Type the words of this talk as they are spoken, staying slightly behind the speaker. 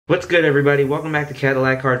What's good, everybody? Welcome back to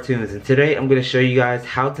Cadillac Cartoonz, and today I'm going to show you guys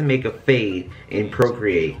how to make a fade in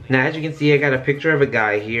Procreate. Now, as you can see, I got a picture of a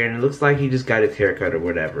guy here, and it looks like he just got his haircut or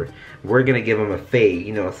whatever. We're going to give him a fade,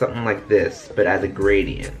 you know, something like this, but as a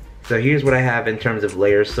gradient. So here's what I have in terms of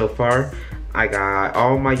layers so far. I got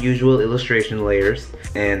all my usual illustration layers,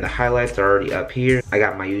 and the highlights are already up here. I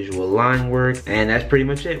got my usual line work, and that's pretty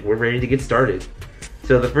much it. We're ready to get started.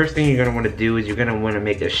 So the first thing you're going to want to do is you're going to want to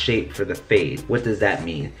make a shape for the fade. What does that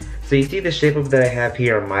mean? So you see the shape of that I have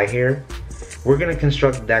here on my hair? We're going to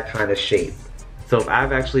construct that kind of shape. So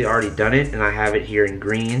I've actually already done it, and I have it here in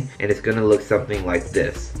green, and it's going to look something like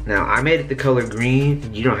this. Now, I made it the color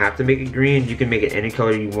green. You don't have to make it green. You can make it any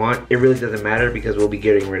color you want. It really doesn't matter because we'll be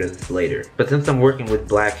getting rid of this later. But since I'm working with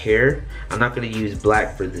black hair, I'm not going to use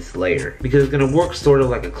black for this layer because it's going to work sort of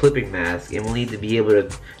like a clipping mask, and we'll need to be able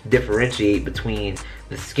to differentiate between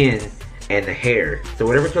the skin and the hair. So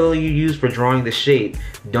whatever color you use for drawing the shape,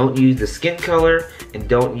 don't use the skin color and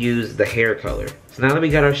don't use the hair color. So now that we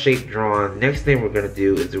got our shape drawn, next thing we're going to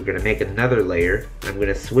do is we're going to make another layer. I'm going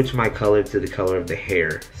to switch my color to the color of the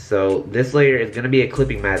hair. So this layer is going to be a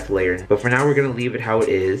clipping mask layer, but for now we're going to leave it how it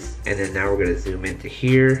is, and then now we're going to zoom into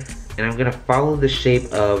here, and I'm going to follow the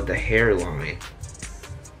shape of the hairline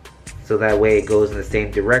so that way it goes in the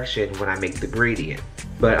same direction when I make the gradient.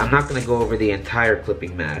 But I'm not going to go over the entire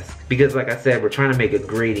clipping mask because, like I said, we're trying to make a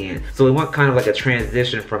gradient. So we want kind of like a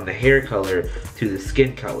transition from the hair color to the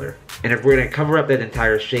skin color. And if we're going to cover up that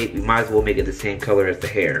entire shape, we might as well make it the same color as the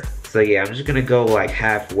hair. So yeah, I'm just going to go like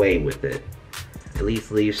halfway with it. At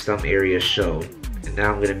least leave some areas shown. And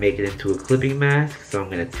now I'm going to make it into a clipping mask. So I'm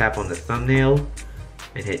going to tap on the thumbnail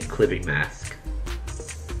and hit clipping mask.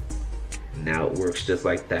 Now it works just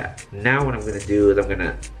like that. Now what I'm going to do is I'm going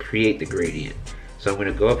to create the gradient. So I'm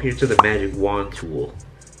going to go up here to the magic wand tool,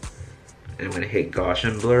 and I'm going to hit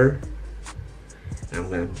Gaussian blur, and I'm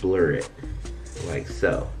going to blur it like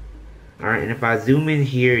so. Alright, and if I zoom in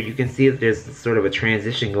here, you can see that there's sort of a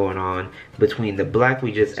transition going on between the black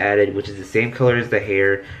we just added, which is the same color as the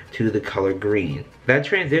hair, to the color green. That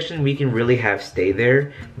transition we can really have stay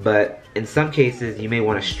there, but in some cases you may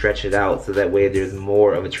want to stretch it out so that way there's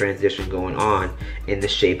more of a transition going on in the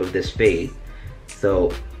shape of this fade.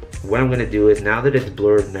 So what I'm going to do is, now that it's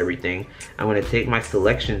blurred and everything, I'm going to take my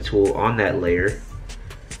selection tool on that layer,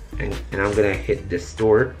 and I'm going to hit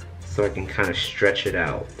distort so I can kind of stretch it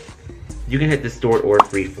out. You can hit distort or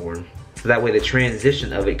freeform, so that way the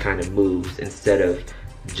transition of it kind of moves instead of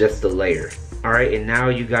just the layer. Alright, and now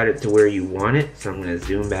you got it to where you want it, so I'm going to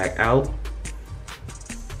zoom back out.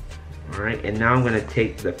 Alright, and now I'm going to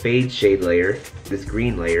take the fade shade layer, this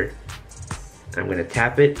green layer, I'm going to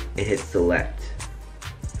tap it and hit select.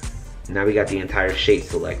 Now we got the entire shape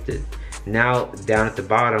selected. Now down at the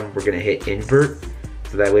bottom we're going to hit invert,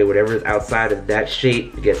 so that way whatever is outside of that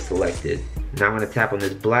shape gets selected. Now I'm going to tap on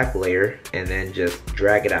this black layer and then just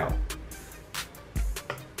drag it out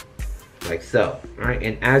like so. Alright,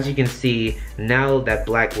 and as you can see, now that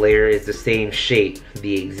black layer is the same shape,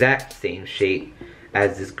 the exact same shape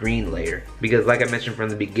as this green layer, because like I mentioned from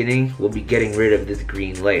the beginning, we'll be getting rid of this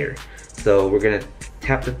green layer. So we're going to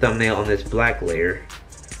tap the thumbnail on this black layer,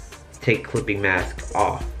 take clipping mask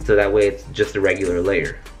off, so that way it's just a regular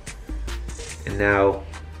layer. And now,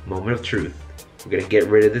 moment of truth, we're gonna get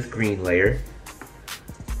rid of this green layer.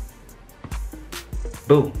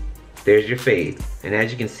 Boom, there's your fade. And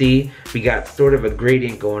as you can see, we got sort of a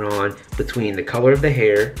gradient going on between the color of the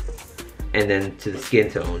hair and then to the skin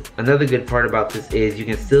tone. Another good part about this is you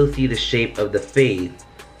can still see the shape of the fade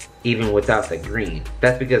even without the green.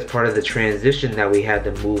 That's because part of the transition that we had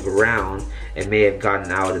to move around, it may have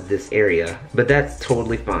gotten out of this area, but that's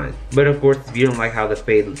totally fine. But of course, if you don't like how the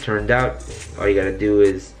fade turned out, all you gotta do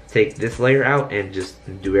is take this layer out and just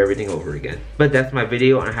do everything over again. But that's my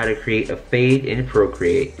video on how to create a fade in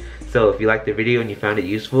Procreate. So if you liked the video and you found it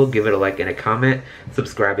useful, give it a like and a comment,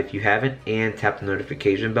 subscribe if you haven't, and tap the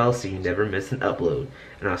notification bell so you never miss an upload.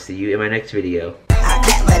 And I'll see you in my next video.